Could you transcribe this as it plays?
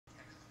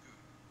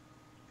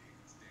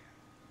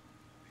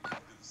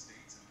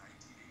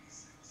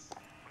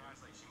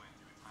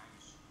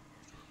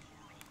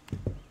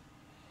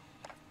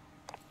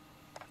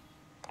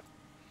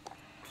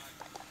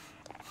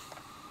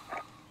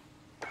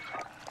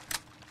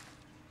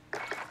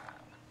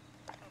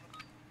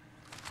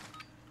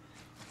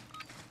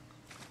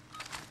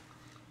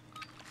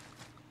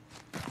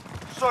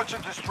Search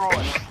and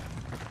destroy.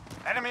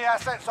 Enemy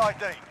assets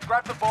ID.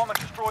 Grab the bomb and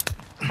destroy.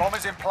 The bomb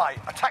is in play.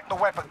 Attack the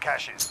weapon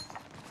caches.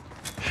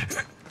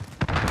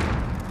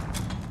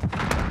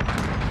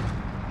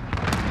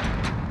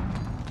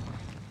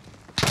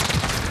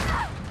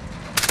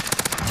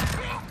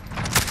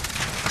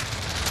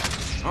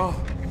 Oh.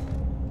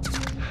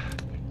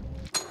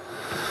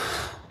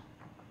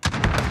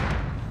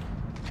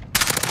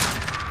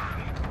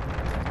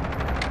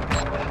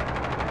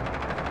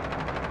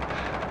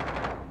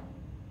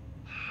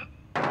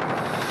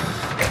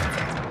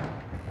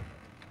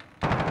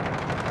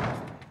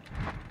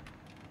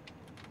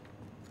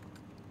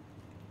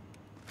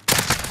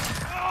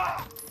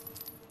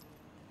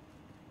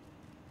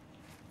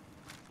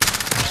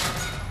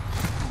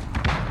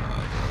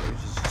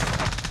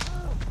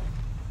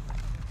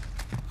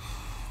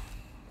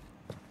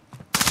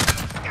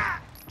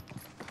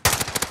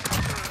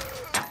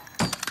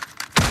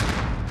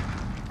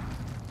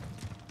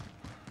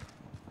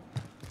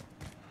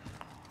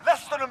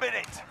 Less than a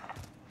minute.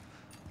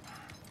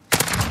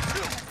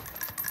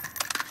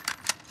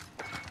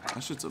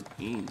 That shit's a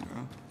bean,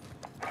 bro.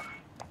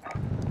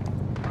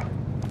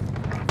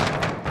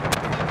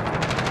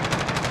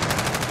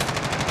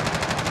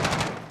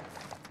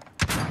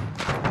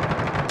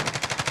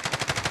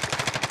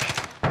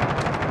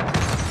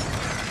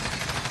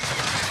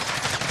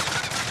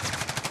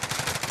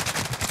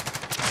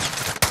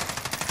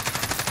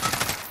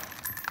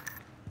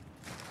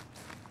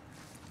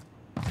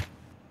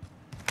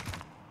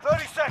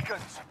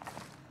 Seconds.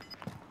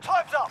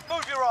 Time's up.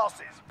 Move your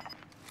asses.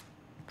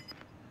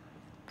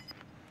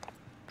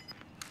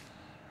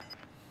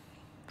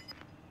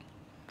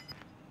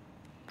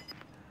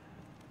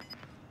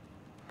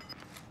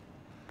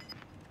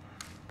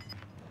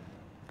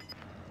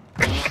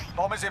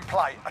 Bomb is in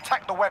play.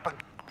 Attack the weapon.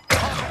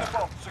 Plant the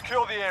bomb.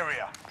 Secure the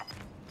area.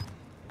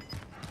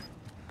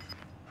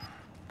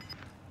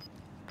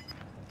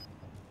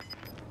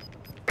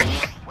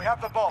 We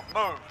have the bomb.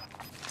 Move.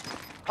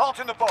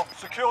 Planting the bomb.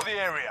 Secure the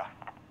area.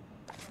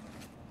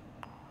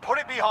 Put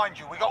it behind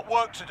you. We got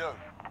work to do. What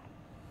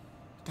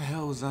the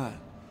hell was that?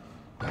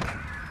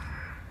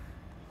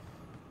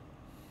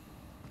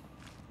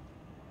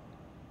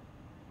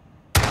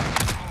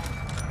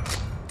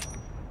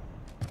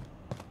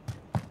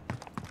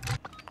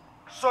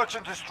 Search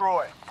and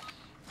destroy.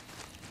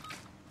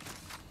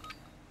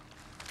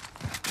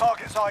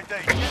 Target's ID.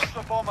 Get to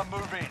the bomb and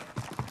move in.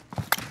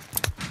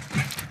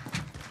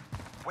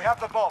 We have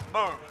the bomb.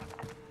 Move.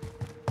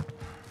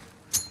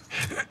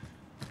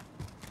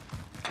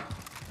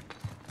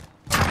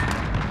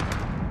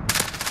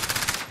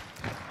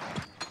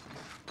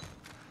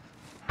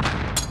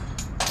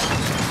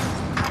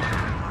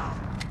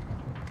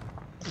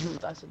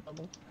 That's a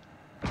double.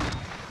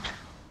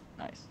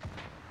 Nice.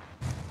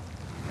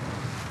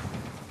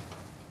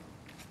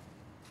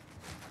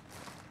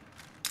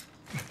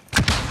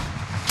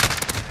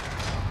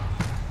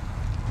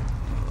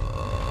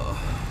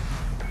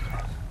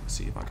 Let's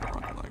see if I can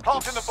run it like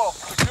Planting the bomb.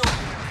 Secure.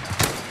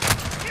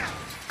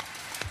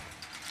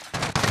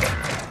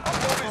 Our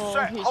bomb is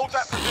set. He's Hold that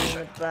just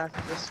position. in the back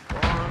of the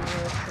spawn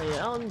with the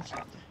LMG.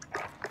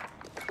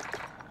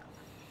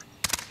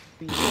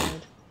 B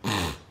side.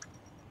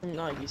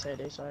 Not B side,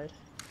 A side.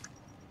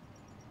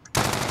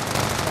 Back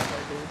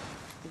there, dude.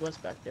 He was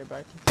back there, but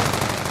I can...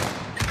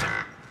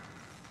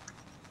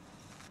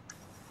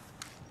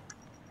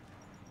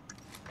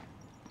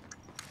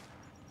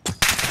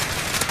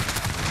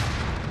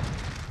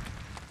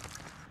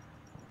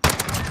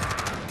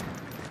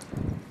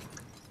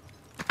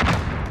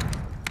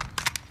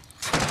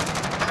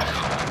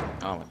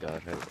 Oh my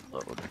gosh, I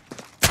load.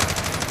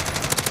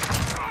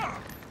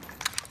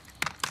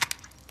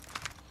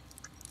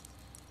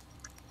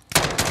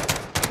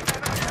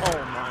 Oh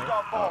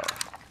my God.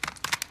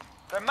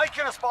 They're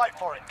making us fight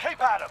for it.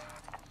 Keep at them.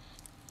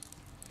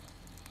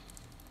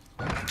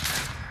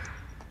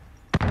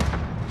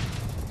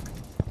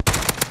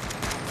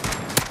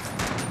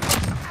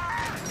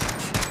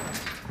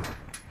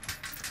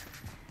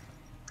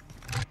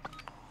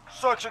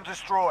 Search and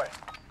destroy.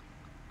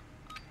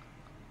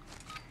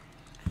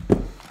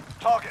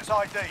 Target's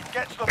ID.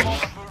 Get to the bomb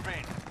and move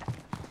in.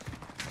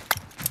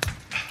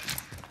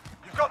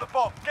 You've got the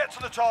bomb. Get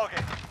to the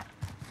target.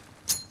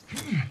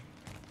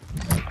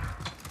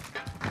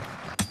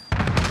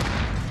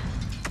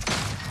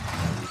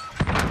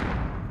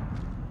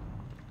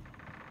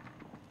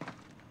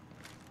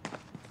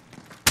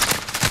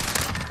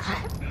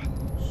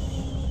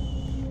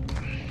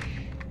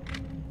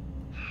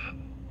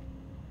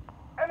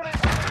 Enemy!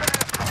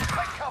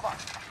 Take cover!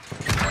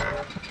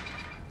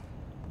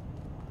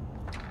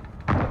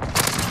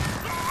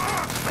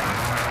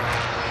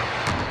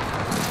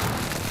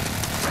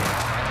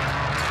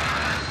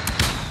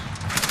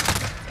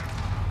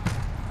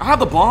 I have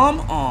the bomb?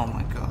 Oh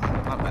my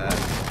god, my bad.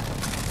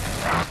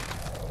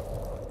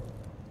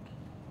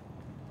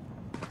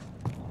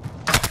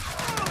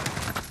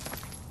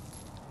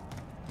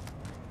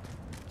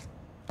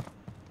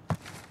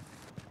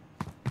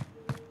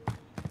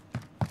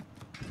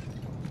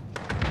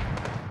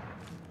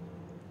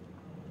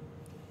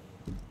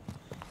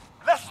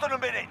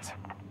 minute.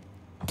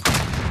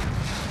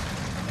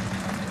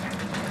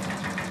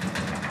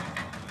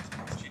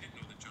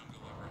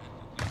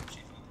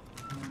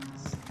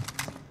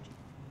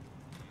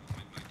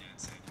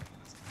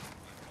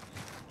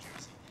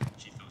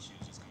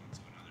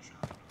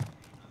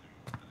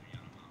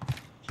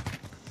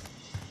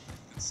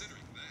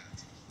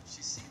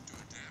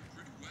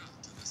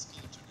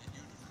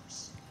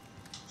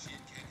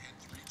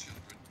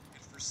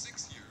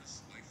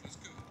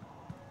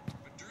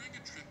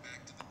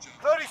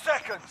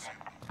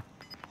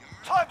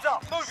 Time's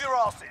up. Move your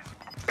asses.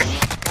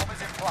 Bomb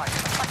is in place.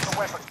 Attack the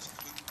weapons.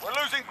 We're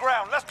losing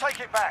ground. Let's take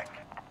it back.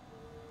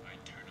 I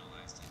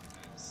internalized it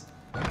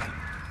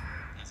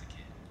as a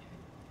kid.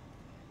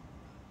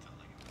 Felt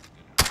like it wasn't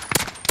good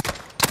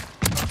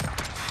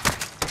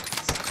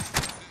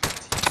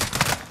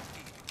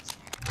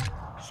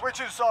enough.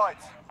 Switching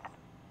sides.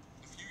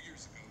 A few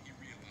years ago, he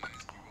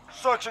realized you were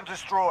Search and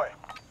destroy.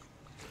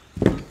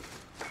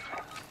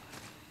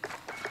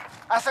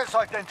 Assets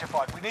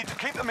identified. We need to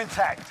keep them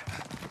intact.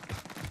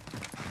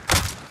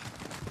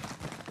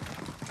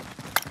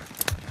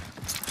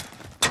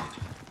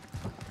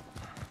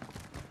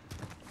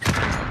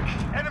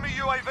 Enemy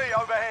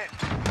UAV overhead.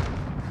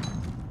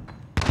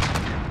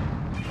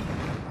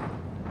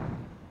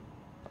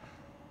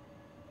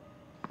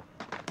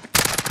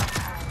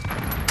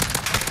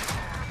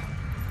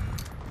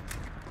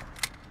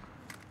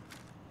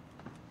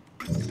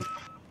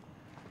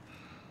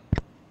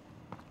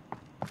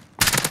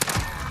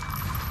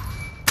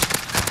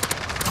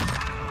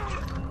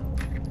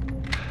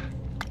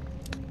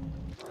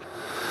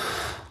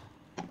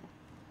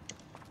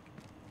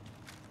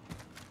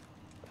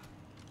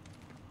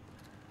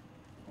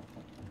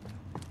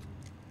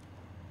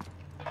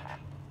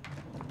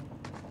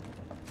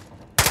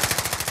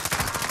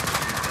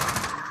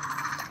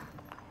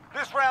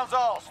 This round's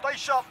ours. Stay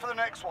sharp for the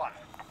next one.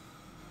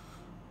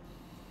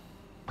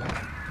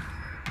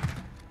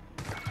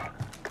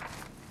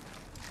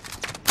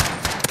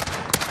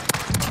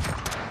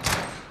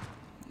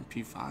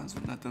 P5s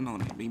with nothing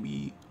on it,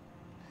 baby.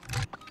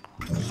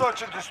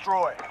 Search and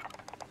destroy.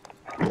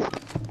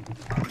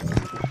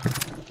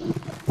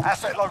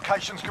 Asset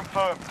locations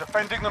confirmed.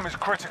 Defending them is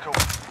critical.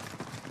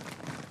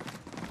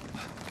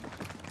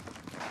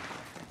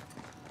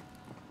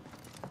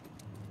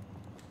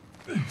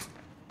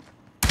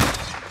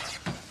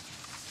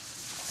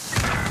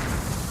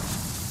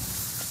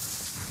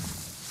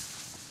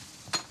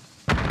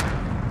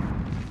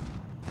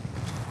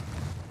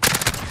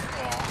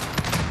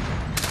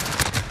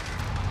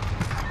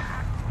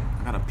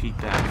 I gotta peek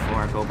that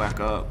before I go back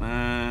up,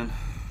 man.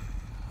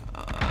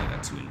 I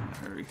got too in a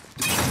hurry.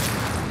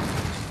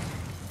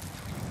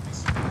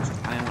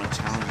 I didn't want to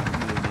challenge him to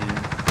move in.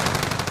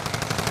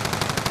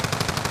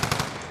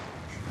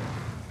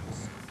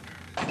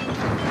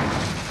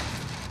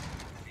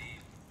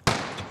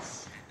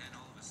 And then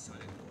all of a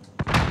sudden,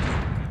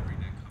 remembering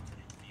that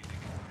comforting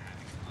feeling of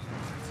having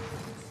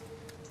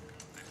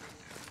I wrote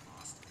down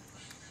Austin.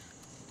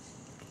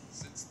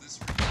 Since this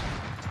return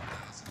in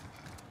 2011,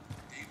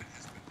 David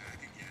has been back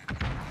again and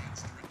plans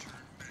to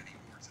return many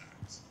more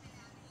times.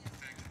 In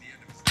fact, at the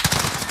end of his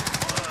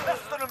life,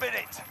 Less than a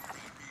minute.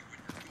 be when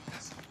your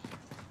goals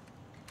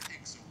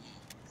take so long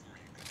before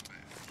you come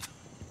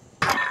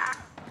back.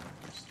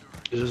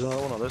 There's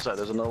another one on this side.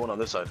 There's another one on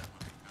this side.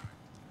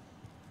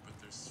 But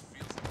there's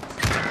feels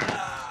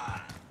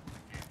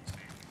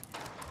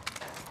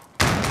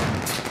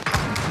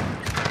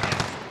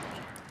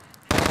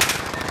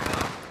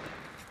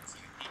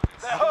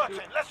They're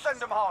hurting. Let's send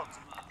them home.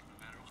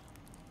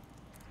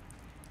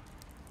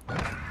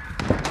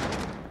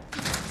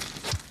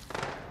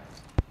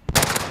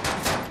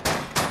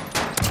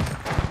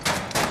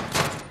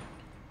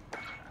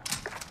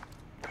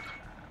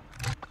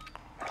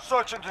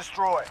 Search and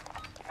destroy.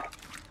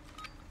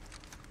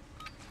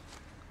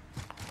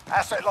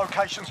 Asset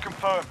locations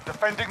confirmed.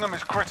 Defending them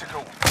is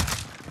critical.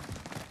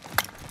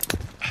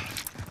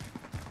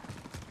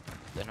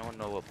 Does anyone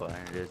know what button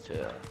it is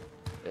to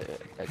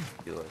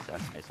execute or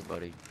assassinate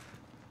somebody?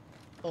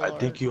 All I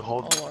think you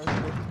hold- all ours. Yeah,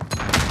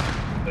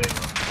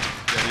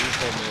 you just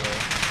told me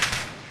that.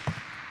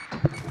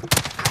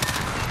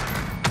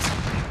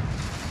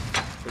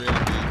 We're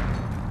gonna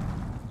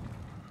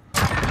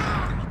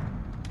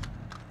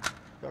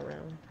Go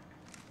around.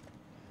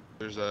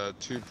 There's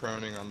two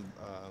proning on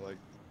like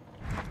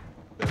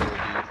middle of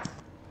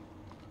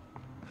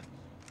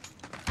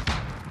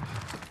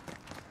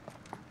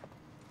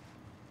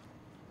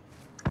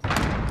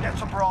Get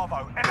to Bravo.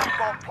 Enemy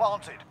bomb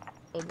planted.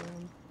 Go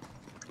around.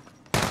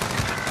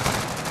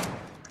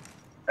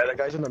 Hey, that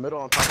guy's in the middle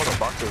on top of the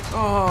boxes.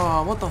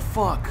 Oh, what the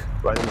fuck?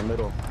 Right in the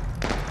middle.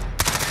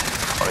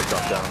 Oh, he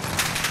dropped down.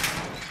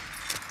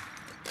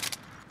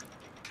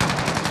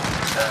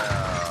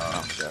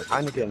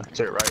 Heineken,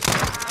 to your right.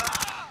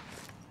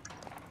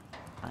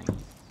 Nice.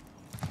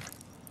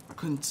 I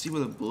couldn't see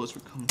where the bullets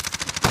were coming.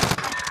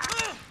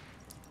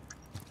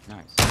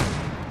 Nice.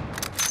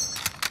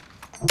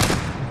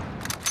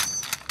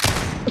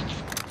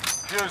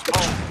 Fuse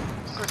pulled.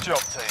 Good job,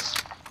 team.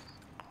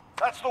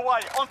 That's the way.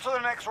 On to the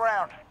next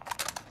round.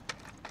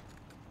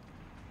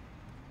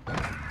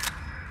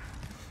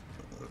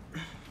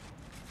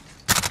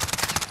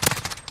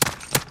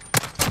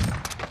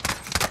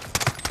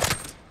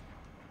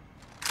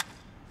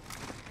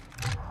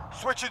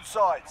 Switching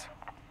sides.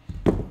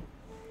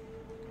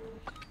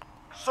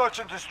 Search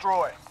and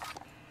destroy.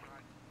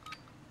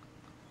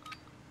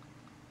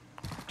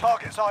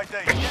 Target's ID.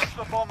 Get to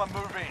the bomb and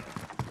move in.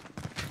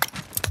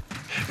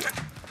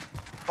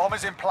 Bomb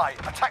is in play.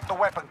 Attack the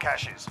weapon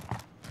caches.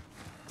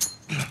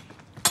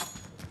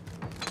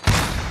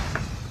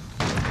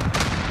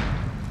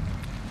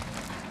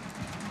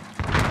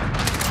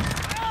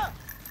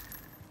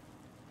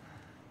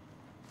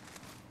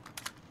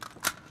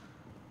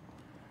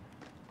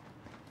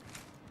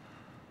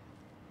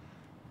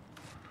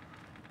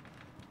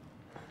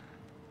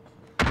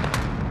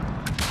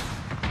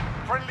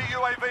 Friendly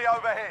UAV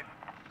overhead.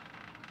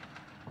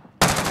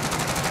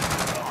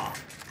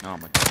 Oh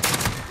my god.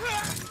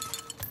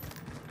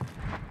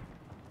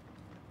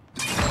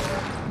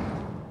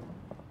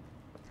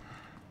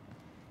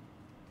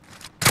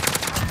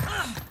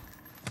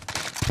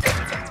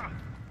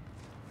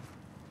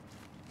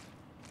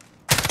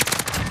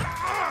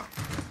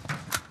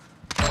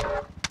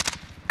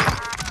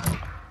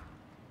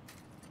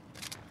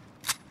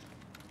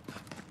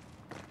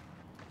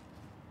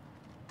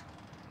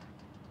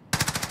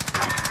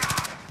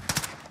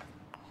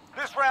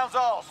 This round's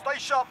ours. Stay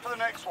sharp for the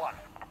next one.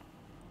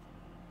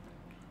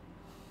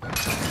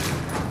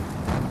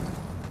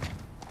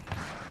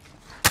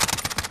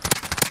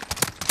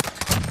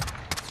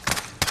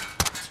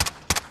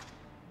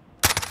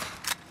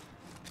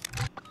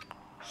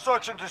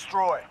 Search and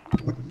destroy.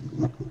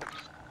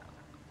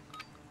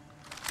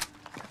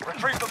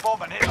 Retrieve the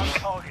bomb and hit those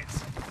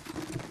targets.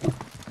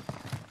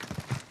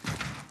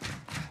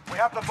 We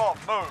have the bomb.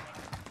 Move.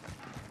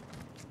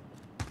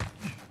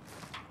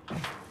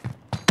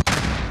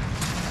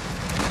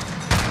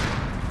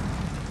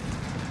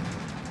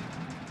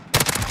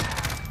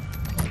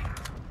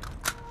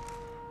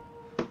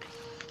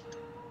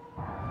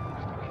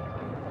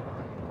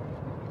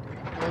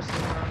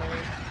 Mostly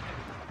grenade.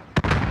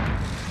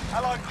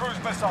 Allied cruise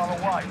missile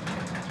away.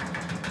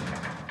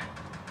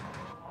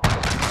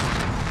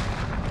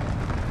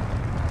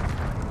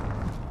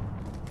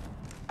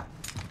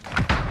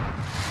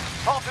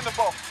 Planting the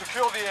bomb.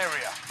 Secure the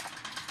area.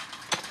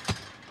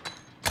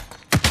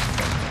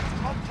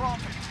 Bomb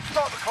planted.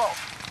 Start the clock.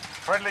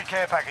 Friendly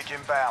care package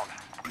inbound.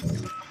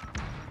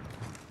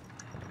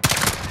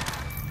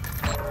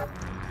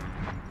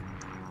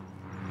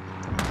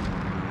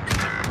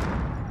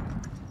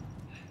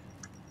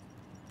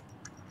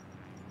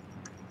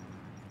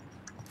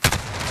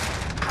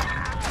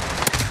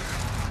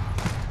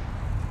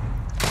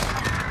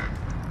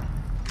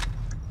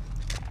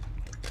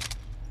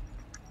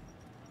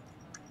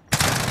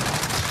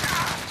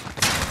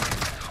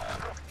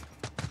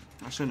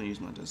 I shouldn't have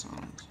used my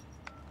disarms.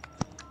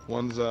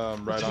 One's right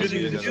on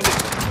Defusing, me.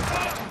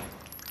 defusing.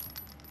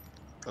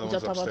 Other He's one's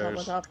up top, upstairs.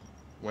 on top.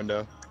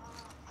 Window.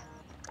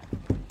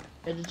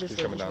 It is just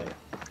He's coming down.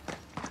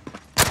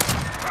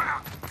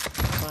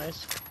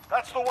 Nice.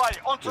 That's the way.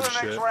 On to Good the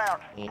next shit.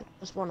 round.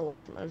 Just one away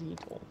from a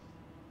vehicle.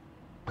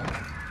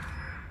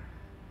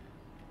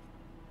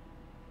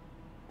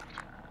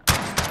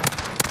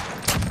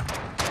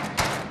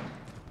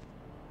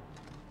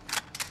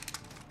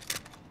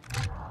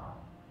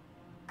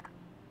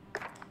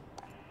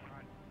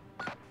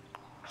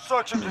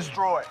 Search and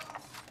destroy.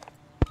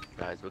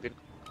 Guys, we're good.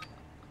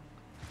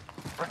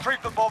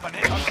 Retrieve the bomb and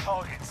hit those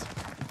targets.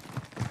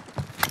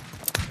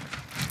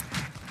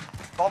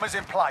 Bomb is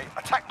in play.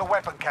 Attack the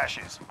weapon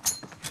caches.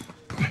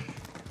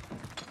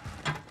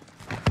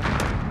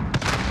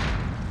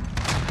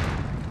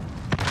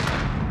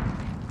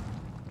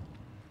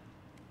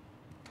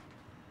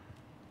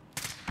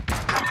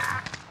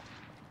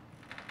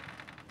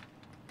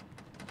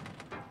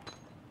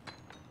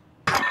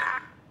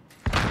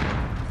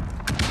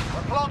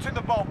 We're planting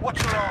the bomb.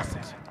 Watch your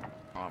asses.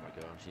 Oh my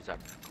god, she's up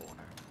in the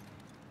corner.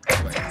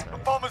 The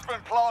bomb has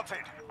been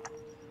planted.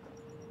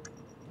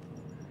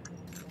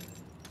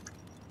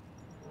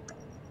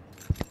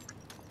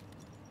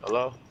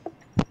 Hello?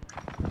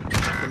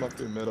 Come up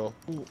through middle.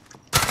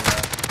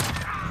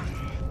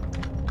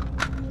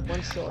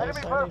 One still Enemy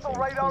outside, I personal think.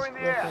 radar He's in the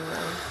air. looking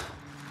around.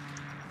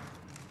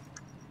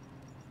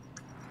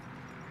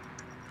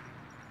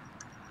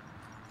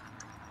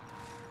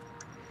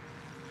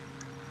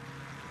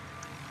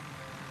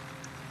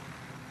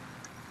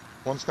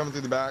 One's coming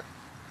through the back.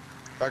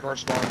 Back of our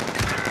spawn.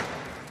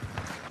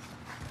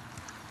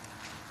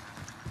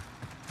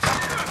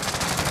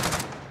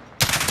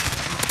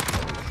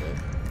 That's it.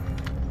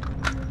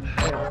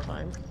 They're all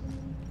time.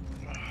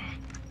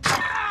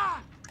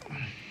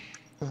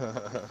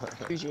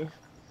 GG.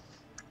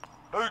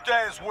 Who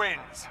dares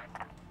wins.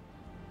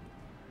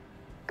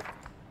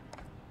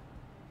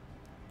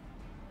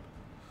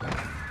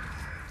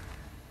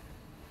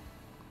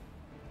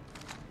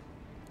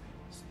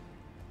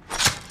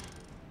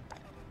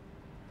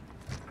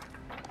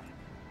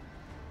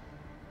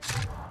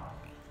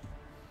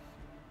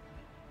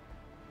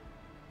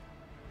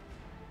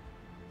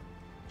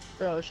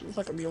 Bro, she's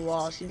fucking be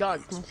lost. You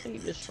got completely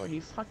destroyed, you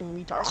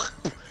fucking retard.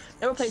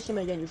 Never play this game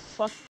again, you fuck.